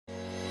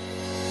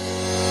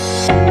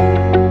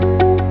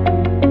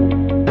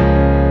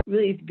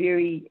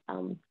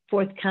very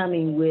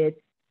forthcoming with,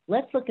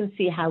 let's look and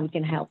see how we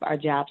can help our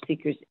job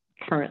seekers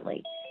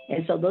currently.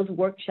 And so those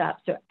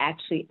workshops are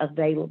actually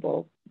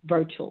available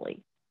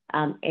virtually.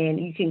 And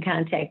you can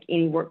contact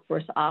any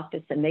workforce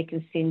office and they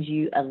can send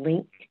you a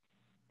link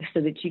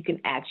so that you can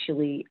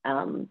actually,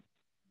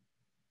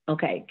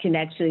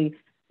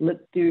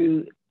 look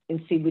through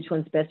and see which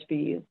one's best for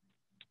you.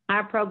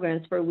 Our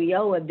programs for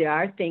WIOA, there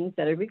are things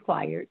that are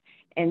required.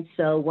 And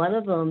so one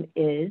of them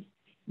is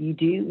you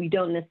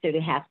don't necessarily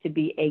have to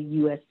be a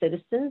U.S.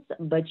 citizen,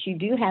 but you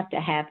do have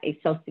to have a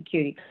Social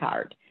Security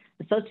card.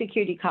 The Social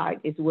Security card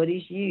is what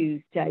is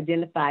used to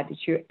identify that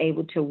you're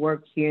able to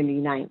work here in the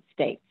United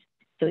States.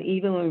 So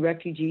even when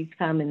refugees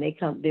come and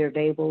they're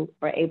available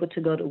or able to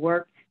go to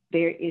work,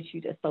 they're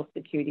issued a Social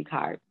Security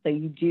card. So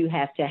you do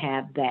have to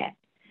have that.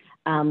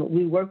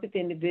 We work with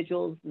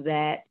individuals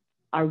that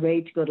are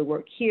ready to go to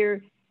work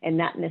here and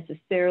not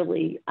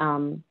necessarily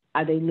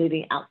are they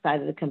living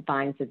outside of the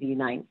confines of the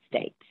United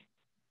States.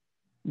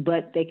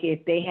 But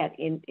if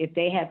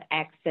they have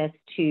access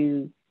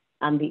to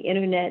the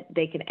internet,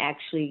 they can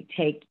actually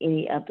take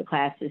any of the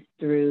classes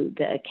through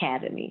the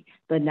academy,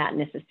 but not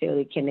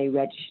necessarily can they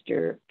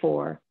register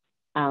for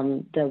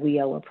the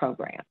WIOA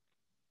program.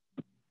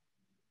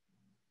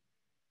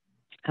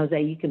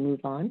 Jose, you can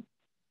move on.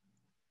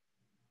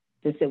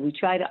 So we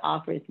try to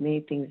offer as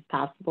many things as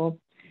possible.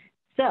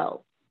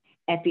 So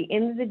at the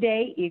end of the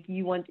day, if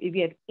you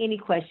have any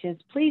questions,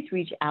 please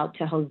reach out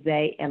to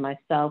Jose and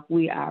myself.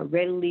 We are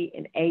readily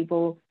and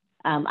able.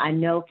 I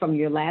know from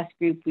your last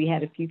group, we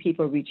had a few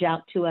people reach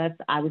out to us.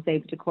 I was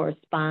able to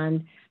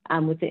correspond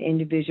with the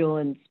individual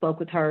and spoke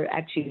with her,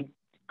 actually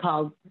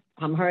called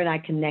her and I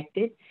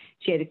connected.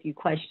 She had a few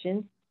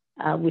questions,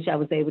 which I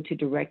was able to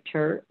direct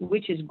her,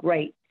 which is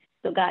great.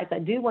 So guys, I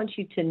do want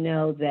you to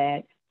know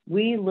that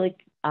we look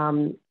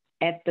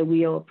at the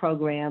WIOA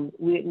program.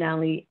 Not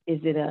only is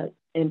it an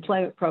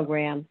employment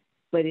program,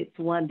 but it's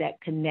one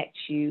that connects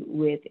you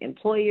with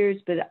employers,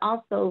 but it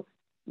also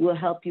will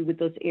help you with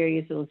those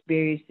areas, those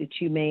barriers that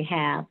you may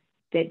have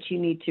that you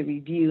need to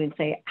review and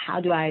say, how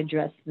do I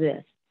address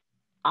this?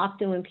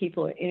 Often when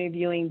people are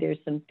interviewing, there's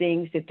some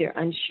things that they're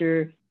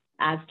unsure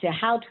as to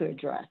how to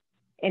address.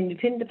 And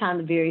depending upon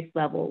the various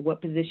level,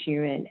 what position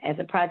you're in, as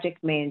a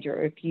project manager,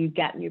 or if you've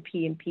gotten your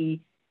PMP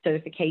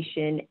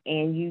certification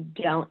and you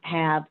don't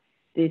have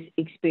this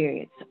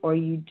experience, or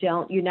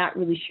you're not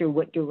really sure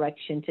what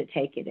direction to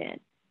take it in,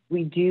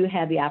 we do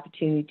have the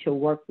opportunity to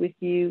work with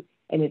you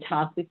and to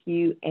talk with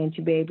you and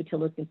to be able to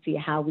look and see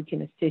how we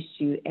can assist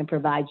you and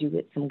provide you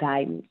with some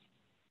guidance.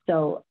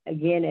 So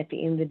again, at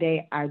the end of the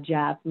day, our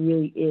job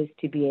really is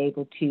to be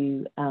able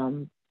to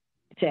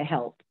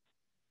help.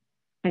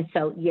 And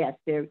so, yes,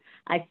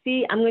 I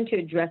see I'm going to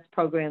address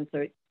programs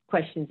or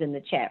questions in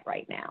the chat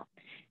right now.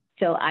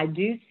 So I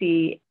do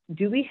see,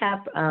 do we have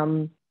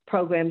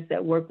programs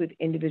that work with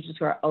individuals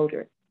who are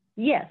older?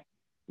 Yes,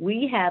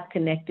 we have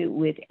connected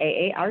with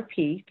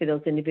AARP for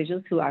those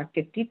individuals who are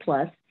 50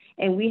 plus,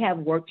 and we have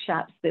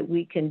workshops that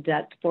we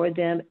conduct for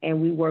them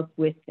and we work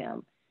with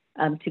them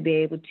to be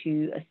able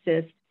to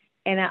assist.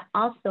 And I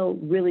also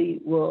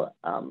really will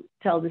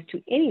tell this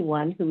to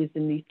anyone who is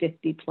in the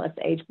 50 plus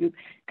age group,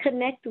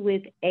 connect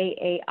with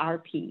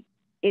AARP.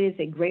 It is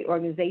a great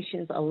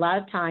organization. A lot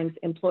of times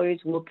employers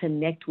will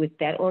connect with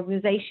that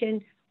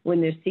organization when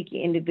they're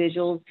seeking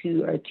individuals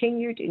who are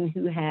tenured and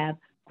who have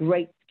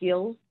great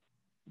skills.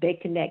 They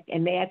connect,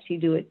 and they actually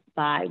do it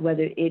by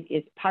whether it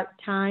is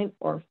part-time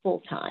or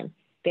full-time.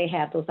 They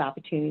have those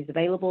opportunities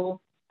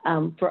available.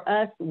 For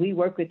us, we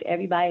work with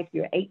everybody. If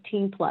you're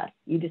 18 plus,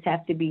 you just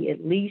have to be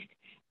at least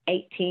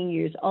 18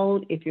 years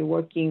old. If you're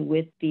working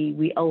with the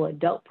WIOA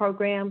adult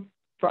program,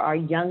 for our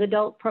young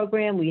adult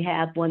program, we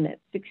have one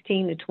that's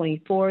 16 to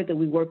 24 that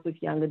we work with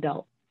young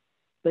adults.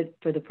 But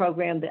for the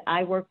program that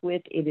I work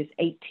with, it is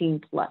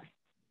 18 plus.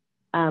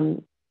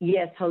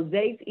 Yes,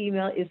 Jose's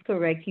email is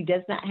correct. He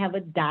does not have a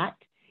dot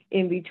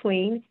in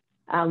between.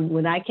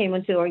 When I came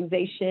into the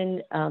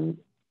organization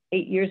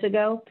 8 years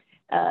ago,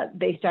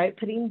 they started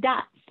putting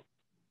dots.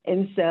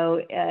 And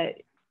so,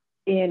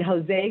 and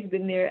Jose's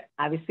been there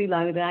obviously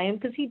longer than I am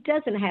because he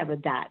doesn't have a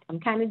dot. I'm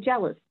kind of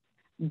jealous.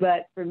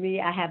 But for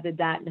me, I have the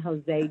dot and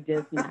Jose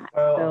does not.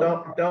 Well,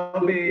 so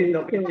don't be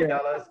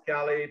jealous,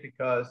 Callie,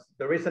 because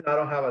the reason I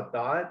don't have a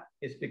dot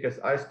is because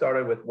I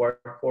started with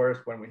Workforce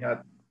when we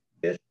had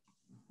fish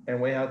and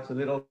we had a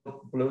little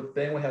blue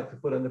thing we had to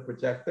put on the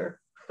projector.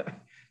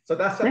 So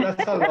that's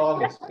how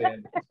long it's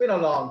been. It's been a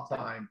long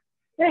time.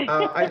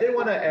 I did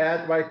want to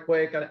add right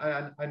quick,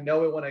 I know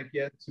we want to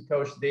get to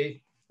Coach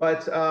D,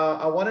 but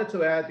I wanted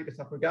to add, because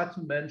I forgot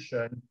to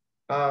mention,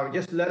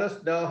 just let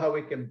us know how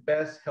we can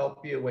best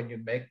help you when you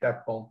make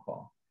that phone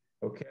call.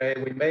 Okay,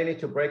 we may need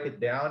to break it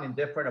down in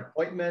different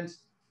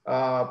appointments,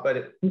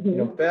 but you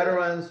know,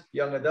 veterans,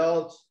 young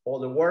adults,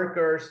 older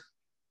workers,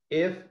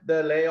 if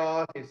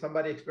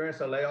somebody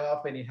experienced a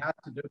layoff and he had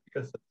to do it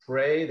because of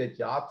trade, the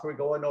jobs were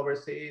going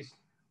overseas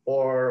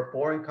or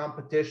foreign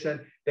competition,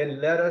 then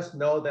let us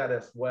know that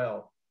as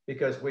well,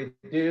 because we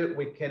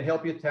can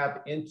help you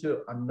tap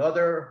into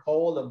another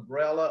whole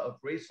umbrella of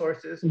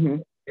resources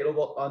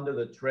available under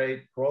the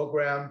trade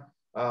program.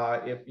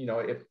 If you know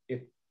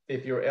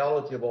if you're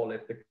eligible,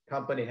 if the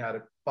company had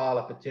to file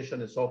a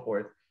petition and so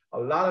forth, a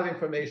lot of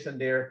information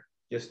there.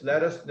 Just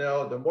let us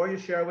know. The more you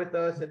share with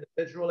us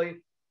individually,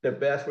 the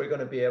best we're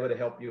going to be able to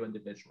help you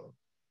individually.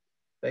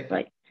 Thank you.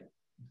 Right.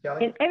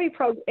 Kelly?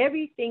 And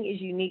everything is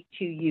unique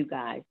to you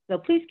guys. So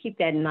please keep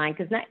that in mind,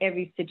 because not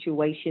every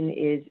situation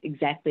is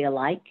exactly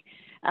alike.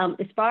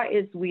 As far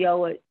as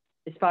WIOA,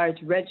 as far as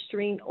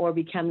registering or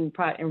becoming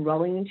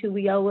enrolling into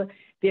WIOA,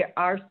 there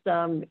are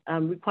some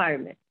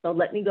requirements. So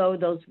let me go over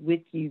those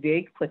with you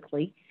very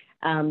quickly,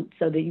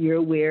 so that you're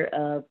aware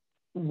of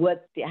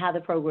how the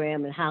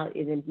program and how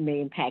it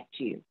may impact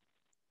you.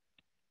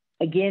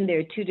 Again, there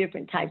are two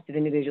different types of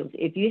individuals.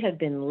 If you have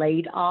been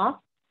laid off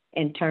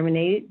and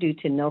terminated due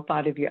to no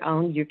fault of your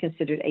own, you're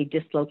considered a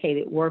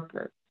dislocated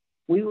worker.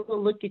 We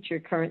will look at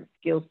your current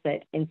skill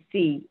set and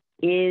see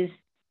is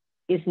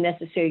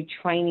necessary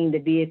training the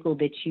vehicle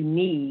that you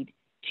need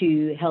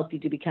to help you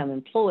to become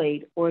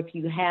employed, or if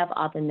you have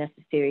all the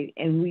necessary,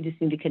 and we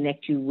just need to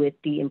connect you with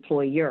the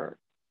employer.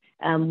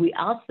 We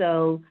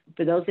also,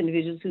 for those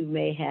individuals who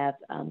may have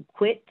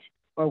quit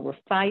or were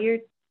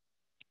fired,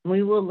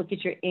 we will look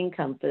at your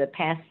income for the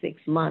past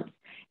 6 months,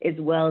 as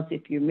well as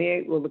if you're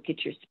married, we'll look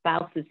at your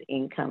spouse's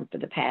income for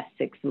the past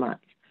 6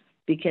 months,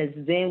 because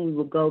then we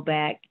will go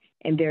back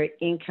and there are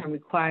income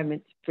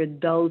requirements for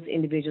those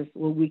individuals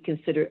what we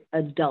consider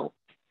adults,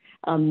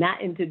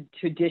 not in the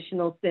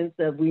traditional sense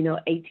of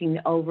 18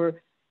 and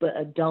over, but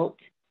adult,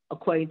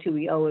 according to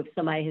WIOA. If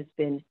somebody has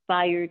been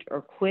fired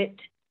or quit,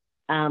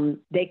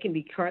 they can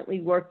be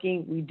currently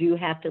working. We do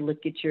have to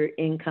look at your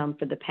income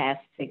for the past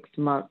 6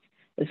 months,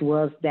 as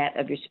well as that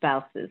of your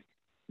spouses.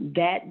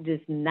 That does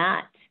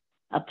not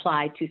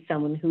apply to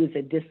someone who is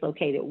a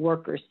dislocated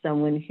worker,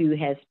 someone who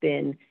has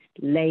been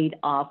laid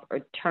off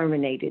or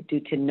terminated due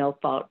to no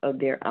fault of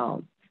their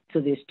own.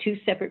 So there's two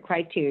separate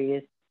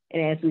criteria.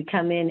 And as we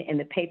come in and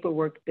the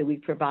paperwork that we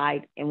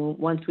provide, and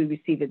once we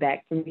receive it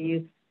back from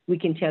you, we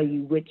can tell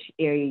you which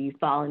area you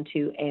fall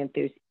into and if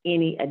there's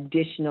any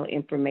additional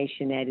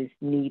information that is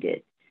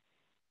needed.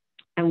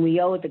 And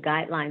WIOA, the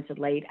guidelines are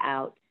laid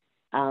out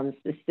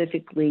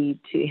specifically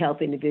to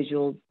help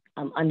individuals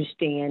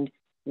understand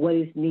what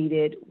is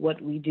needed,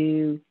 what we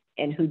do,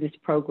 and who this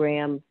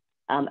program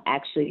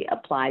actually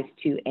applies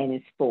to and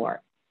is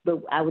for.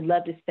 But I would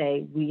love to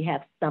say we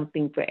have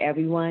something for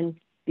everyone,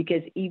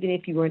 because even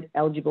if you weren't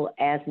eligible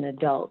as an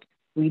adult,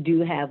 we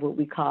do have what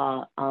we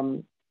call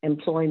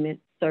employment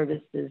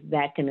services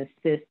that can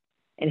assist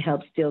and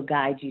help still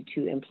guide you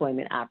to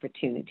employment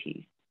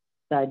opportunities.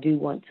 So I do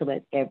want to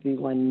let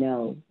everyone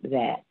know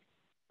that.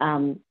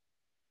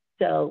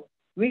 So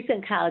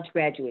recent college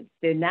graduates,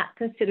 they're not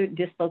considered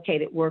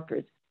dislocated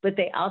workers, but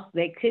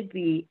they could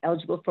be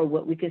eligible for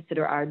what we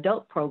consider our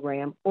adult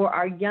program or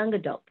our young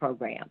adult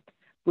program,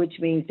 which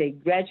means they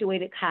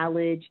graduated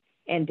college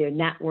and they're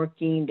not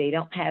working, they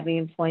don't have any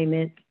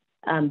employment,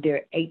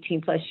 they're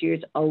 18 plus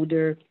years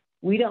older.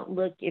 We don't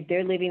look, if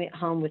they're living at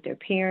home with their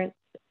parents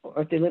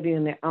or if they're living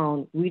on their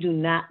own, we do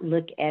not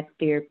look at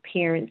their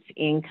parents'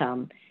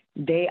 income.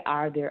 They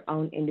are their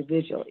own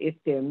individual. If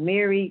they're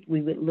married,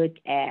 we would look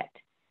at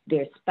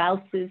their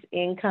spouse's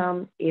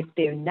income. If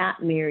they're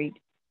not married,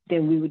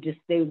 then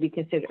they would be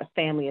considered a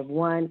family of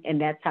one,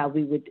 and that's how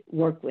we would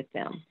work with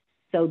them.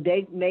 So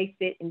they may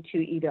fit into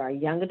either our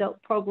young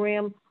adult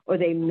program or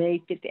they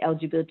may fit the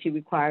eligibility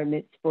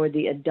requirements for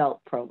the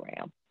adult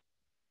program.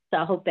 So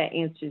I hope that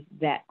answers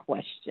that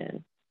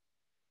question.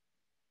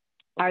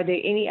 Are there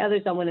any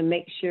others? I want to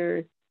make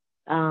sure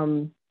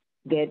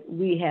that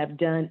we have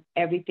done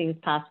everything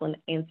possible and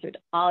answered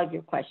all of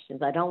your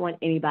questions. I don't want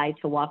anybody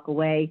to walk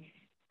away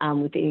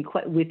with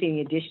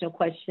any additional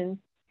questions.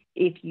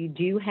 If you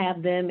do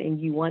have them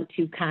and you want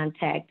to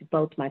contact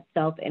both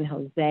myself and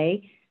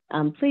Jose,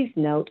 please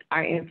note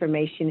our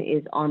information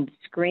is on the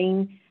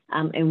screen,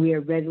 and we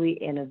are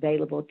readily and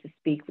available to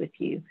speak with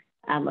you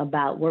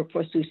about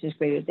Workforce Solutions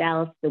Greater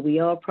Dallas, the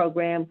WIOA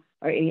program,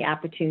 or any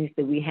opportunities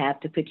that we have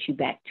to put you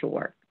back to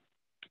work.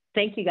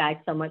 Thank you guys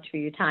so much for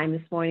your time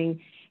this morning,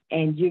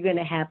 and you're going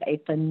to have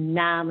a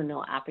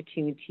phenomenal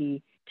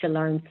opportunity to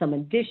learn some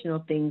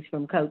additional things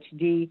from Coach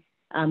D.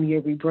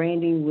 Your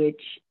rebranding,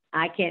 which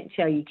I can't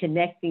tell you,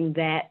 connecting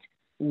that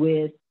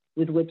with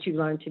what you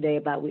learned today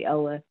about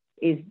WIOA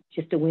is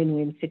just a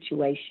win-win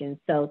situation.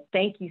 So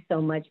thank you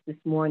so much this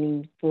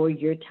morning for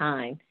your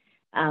time.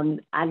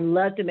 I'd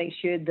love to make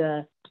sure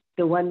the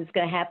one that's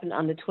going to happen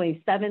on the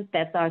 27th,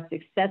 that's our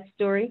success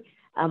story.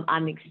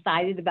 I'm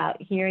excited about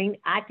hearing.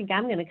 I think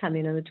I'm going to come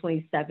in on the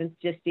 27th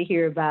just to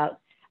hear about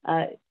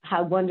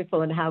how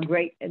wonderful and how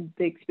great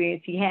the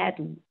experience he had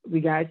in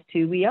regards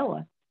to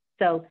WIOA.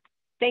 So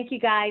thank you,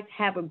 guys.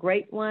 Have a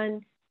great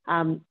one.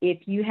 If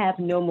you have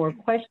no more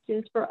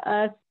questions for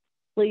us,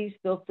 please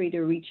feel free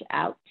to reach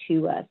out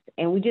to us.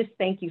 And we just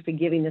thank you for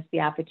giving us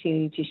the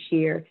opportunity to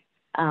share.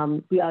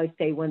 We always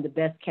say one of the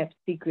best kept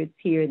secrets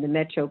here in the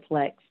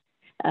Metroplex,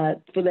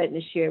 for letting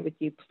us share with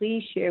you.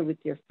 Please share with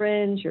your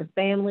friends, your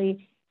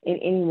family, and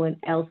anyone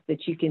else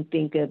that you can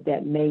think of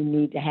that may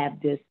need to have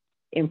this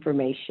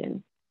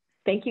information.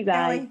 Thank you,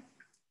 guys. Kelly,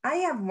 I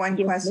have one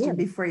Yes, question ma'am.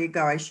 before you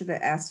go. I should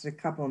have asked it a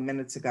couple of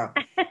minutes ago.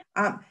 It's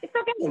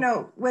okay. You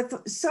know, with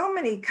so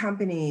many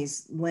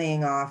companies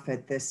laying off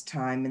at this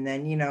time, and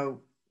then, you know,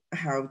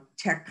 how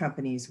tech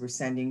companies were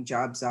sending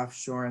jobs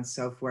offshore and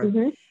so forth.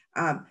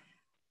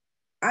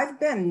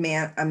 I've been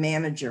a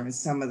manager in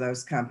some of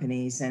those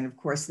companies, and of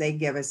course, they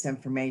give us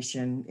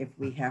information if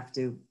we have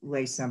to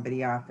lay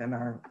somebody off in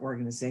our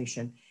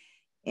organization.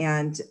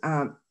 And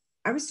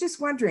I was just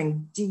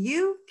wondering, do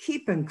you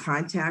keep in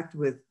contact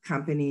with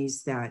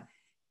companies that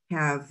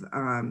have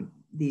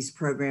these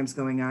programs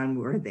going on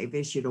where they've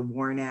issued a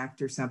WARN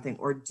Act or something,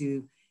 or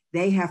do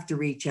they have to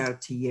reach out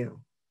to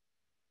you?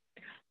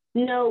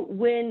 No,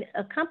 when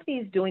a company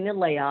is doing a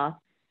layoff,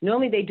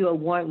 normally they do a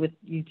warrant with,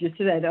 you just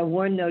said, a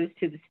warrant notice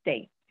to the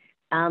state.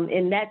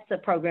 And that's a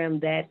program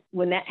that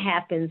when that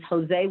happens,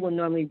 Jose will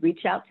normally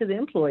reach out to the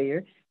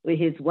employer with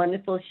his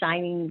wonderful,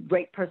 shining,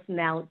 great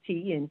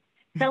personality and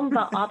tell them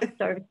about all the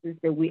services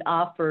that we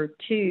offer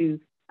to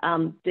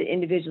the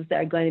individuals that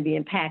are going to be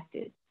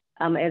impacted.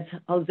 As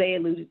Jose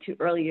alluded to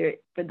earlier,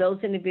 for those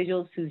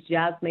individuals whose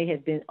jobs may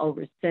have been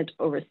sent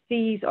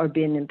overseas or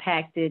been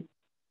impacted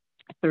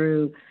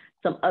through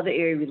some other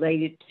area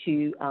related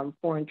to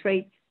foreign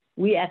trade,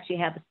 we actually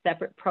have a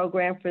separate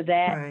program for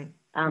that. Right.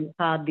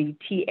 Called the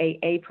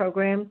TAA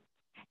program.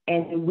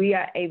 And we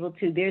are able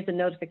to, there's a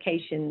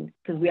notification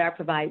because we are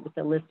provided with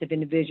a list of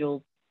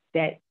individuals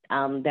that,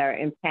 that are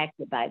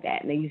impacted by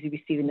that, and they usually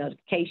receive a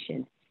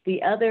notification.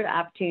 The other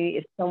opportunity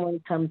is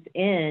someone comes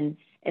in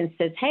and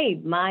says, hey,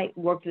 my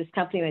work for this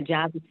company, my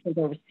job is sent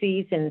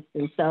overseas, and it's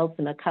themselves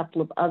and a couple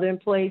of other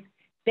employees,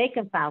 they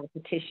can file a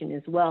petition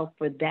as well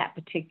for that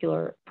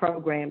particular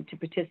program to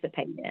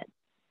participate in.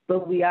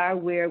 But we are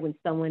aware when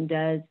someone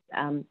does,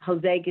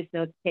 Jose gets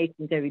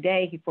notifications every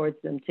day. He forwards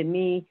them to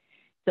me.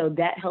 So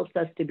that helps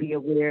us to be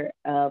aware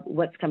of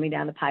what's coming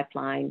down the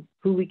pipeline,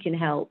 who we can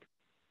help.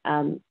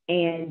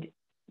 And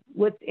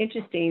what's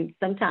interesting,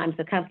 sometimes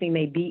the company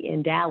may be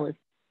in Dallas,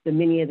 but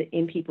many of the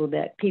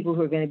people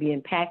who are going to be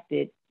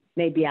impacted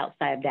may be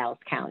outside of Dallas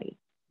County.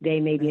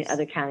 They may be in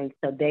other counties,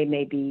 so they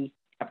may be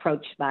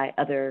approached by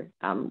other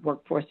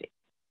workforce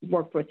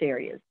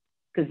areas,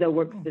 because they'll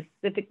work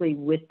specifically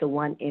with the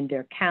one in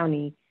their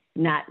county,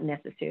 not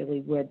necessarily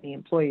where the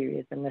employer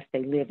is unless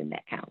they live in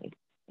that county.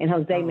 And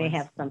Jose may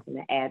have something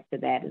to add to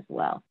that as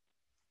well.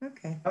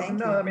 Okay, thank you.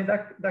 No, I mean,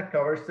 that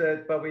covers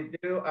it, but we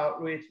do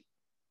outreach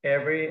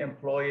every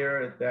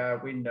employer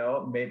that we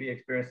know may be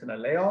experiencing a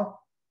layoff,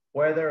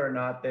 whether or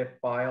not they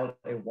filed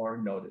a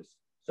WARN notice.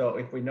 So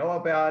if we know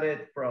about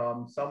it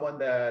from someone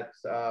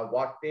that's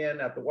walked in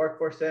at the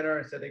workforce center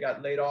and said they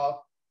got laid off,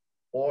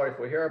 or if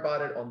we hear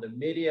about it on the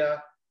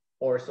media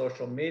or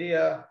social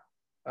media,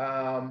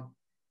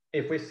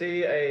 if we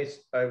see a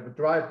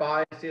drive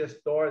by, see a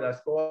store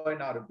that's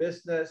going out of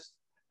business,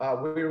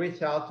 we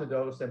reach out to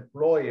those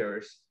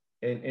employers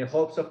in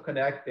hopes of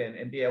connecting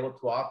and be able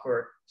to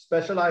offer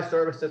specialized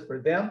services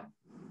for them.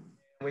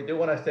 We do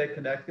want to stay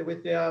connected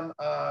with them,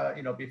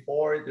 you know,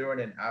 before,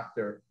 during, and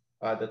after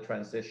the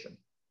transition.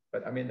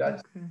 But I mean,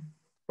 that's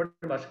pretty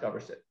much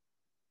covers it.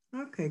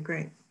 Okay,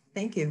 great.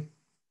 Thank you.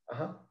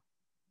 All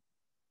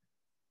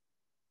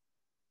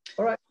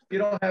right. If you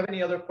don't have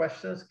any other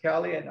questions,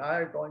 Callie and I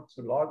are going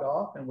to log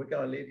off, and we're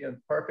going to leave you in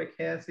perfect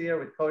hands here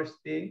with Coach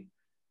D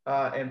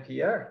and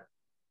Pierre.